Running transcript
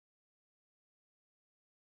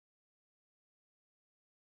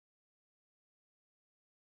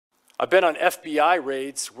I've been on FBI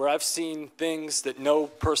raids where I've seen things that no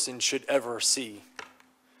person should ever see.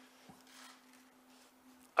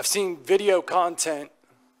 I've seen video content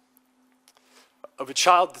of a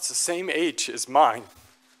child that's the same age as mine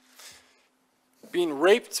being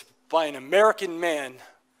raped by an American man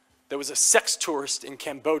that was a sex tourist in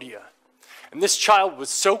Cambodia. And this child was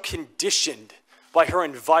so conditioned by her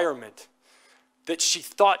environment that she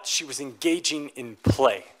thought she was engaging in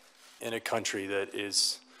play in a country that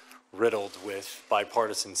is riddled with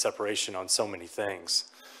bipartisan separation on so many things.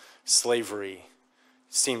 Slavery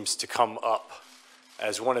seems to come up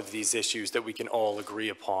as one of these issues that we can all agree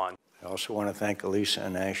upon. I also want to thank Elisa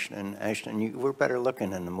and Ashton. Ashton, you were better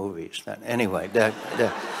looking in the movies. Anyway,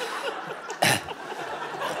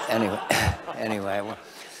 anyway,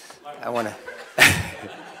 I want to.